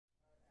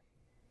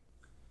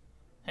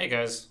Hey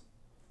guys,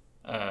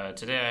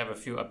 today I have a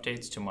few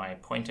updates to my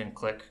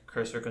point-and-click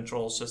cursor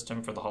control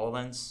system for the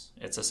HoloLens.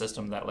 It's a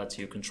system that lets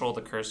you control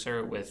the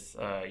cursor with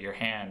your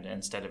hand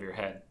instead of your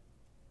head.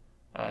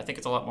 I think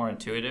it's a lot more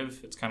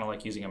intuitive. It's kind of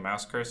like using a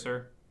mouse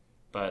cursor,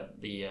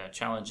 but the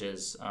challenge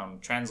is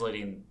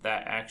translating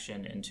that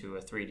action into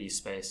a 3D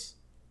space.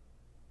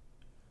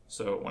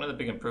 So one of the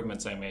big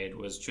improvements I made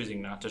was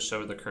choosing not to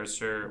show the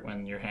cursor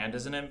when your hand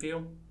isn't in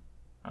view.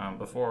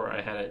 Before,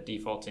 I had it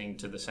defaulting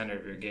to the center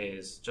of your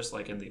gaze, just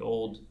like in the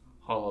old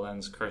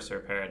HoloLens cursor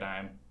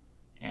paradigm,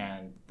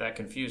 and that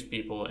confused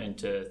people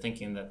into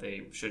thinking that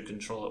they should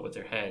control it with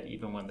their head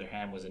even when their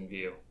hand was in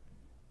view.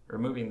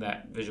 Removing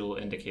that visual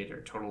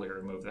indicator totally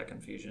removed that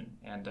confusion,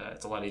 and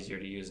it's a lot easier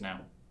to use now.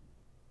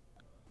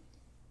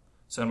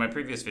 So in my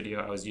previous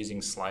video, I was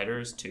using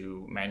sliders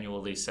to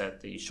manually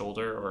set the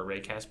shoulder or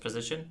raycast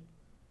position,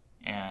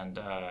 and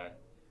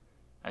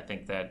I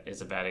think that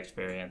is a bad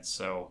experience.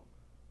 So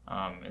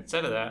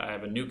instead of that, I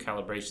have a new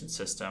calibration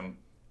system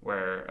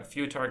where a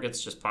few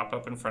targets just pop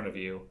up in front of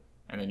you,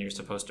 and then you're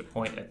supposed to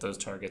point at those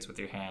targets with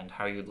your hand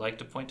how you'd like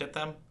to point at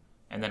them,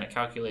 and then it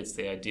calculates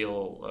the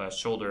ideal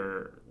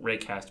shoulder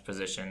raycast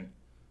position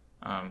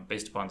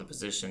based upon the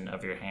position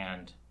of your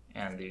hand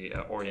and the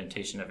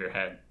orientation of your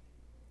head.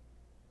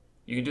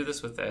 You can do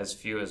this with as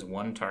few as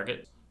one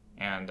target,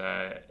 and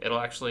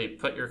it'll actually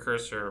put your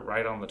cursor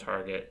right on the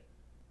target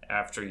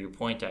after you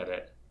point at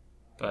it,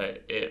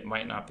 but it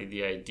might not be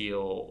the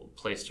ideal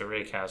place to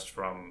raycast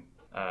from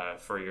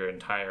for your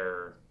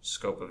entire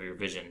scope of your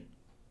vision.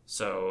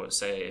 So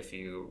say if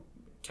you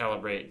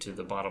calibrate to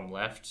the bottom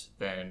left,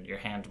 then your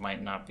hand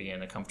might not be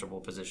in a comfortable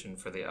position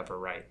for the upper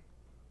right.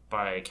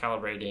 By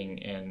calibrating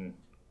in,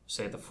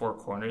 say, the four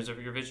corners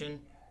of your vision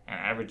and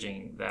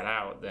averaging that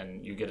out,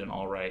 then you get an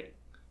all right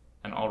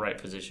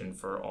position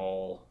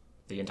for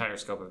the entire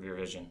scope of your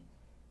vision.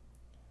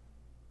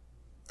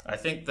 I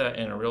think that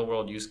in a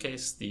real-world use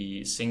case,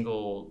 the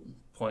single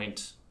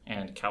point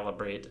and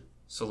calibrate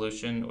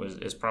solution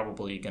is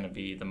probably going to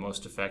be the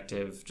most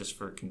effective just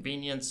for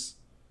convenience.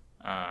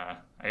 I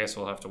guess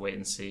we'll have to wait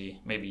and see,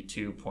 maybe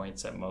 2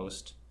 points at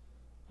most.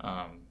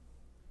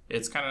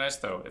 It's kind of nice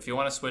though. If you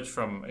want to switch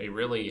from a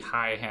really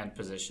high hand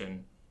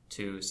position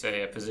to,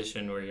 say, a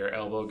position where your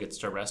elbow gets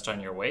to rest on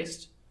your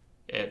waist,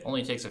 it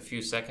only takes a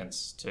few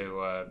seconds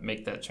to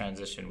make that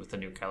transition with the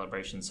new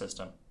calibration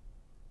system.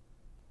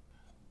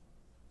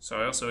 So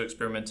I also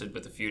experimented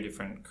with a few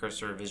different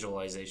cursor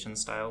visualization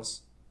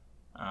styles.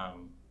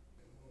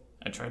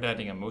 I tried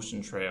adding a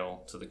motion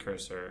trail to the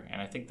cursor, and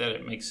I think that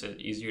it makes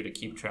it easier to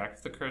keep track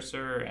of the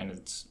cursor, and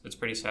it's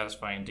pretty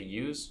satisfying to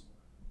use.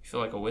 You feel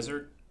like a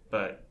wizard,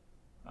 but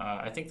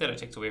I think that it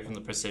takes away from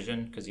the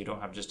precision because you don't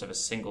have a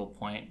single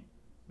point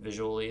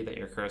visually that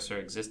your cursor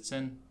exists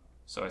in,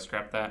 so I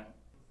scrapped that.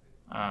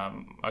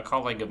 A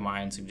colleague of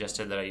mine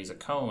suggested that I use a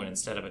cone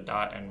instead of a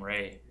dot and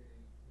ray.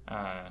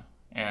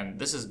 And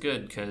this is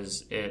good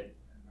because it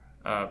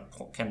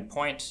can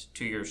point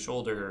to your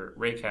shoulder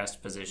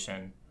raycast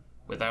position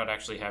without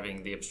actually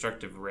having the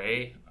obstructive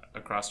ray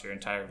across your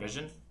entire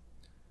vision.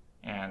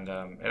 And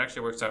it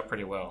actually works out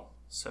pretty well,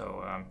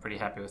 so I'm pretty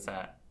happy with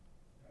that.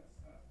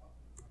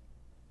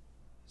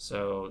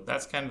 So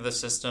that's kind of the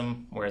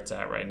system where it's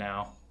at right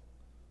now.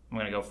 I'm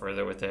going to go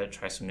further with it,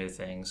 try some new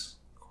things,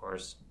 of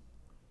course,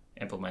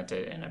 implement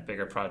it in a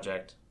bigger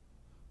project,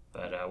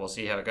 but we'll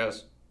see how it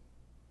goes.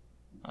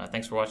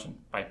 Thanks for watching.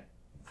 Bye.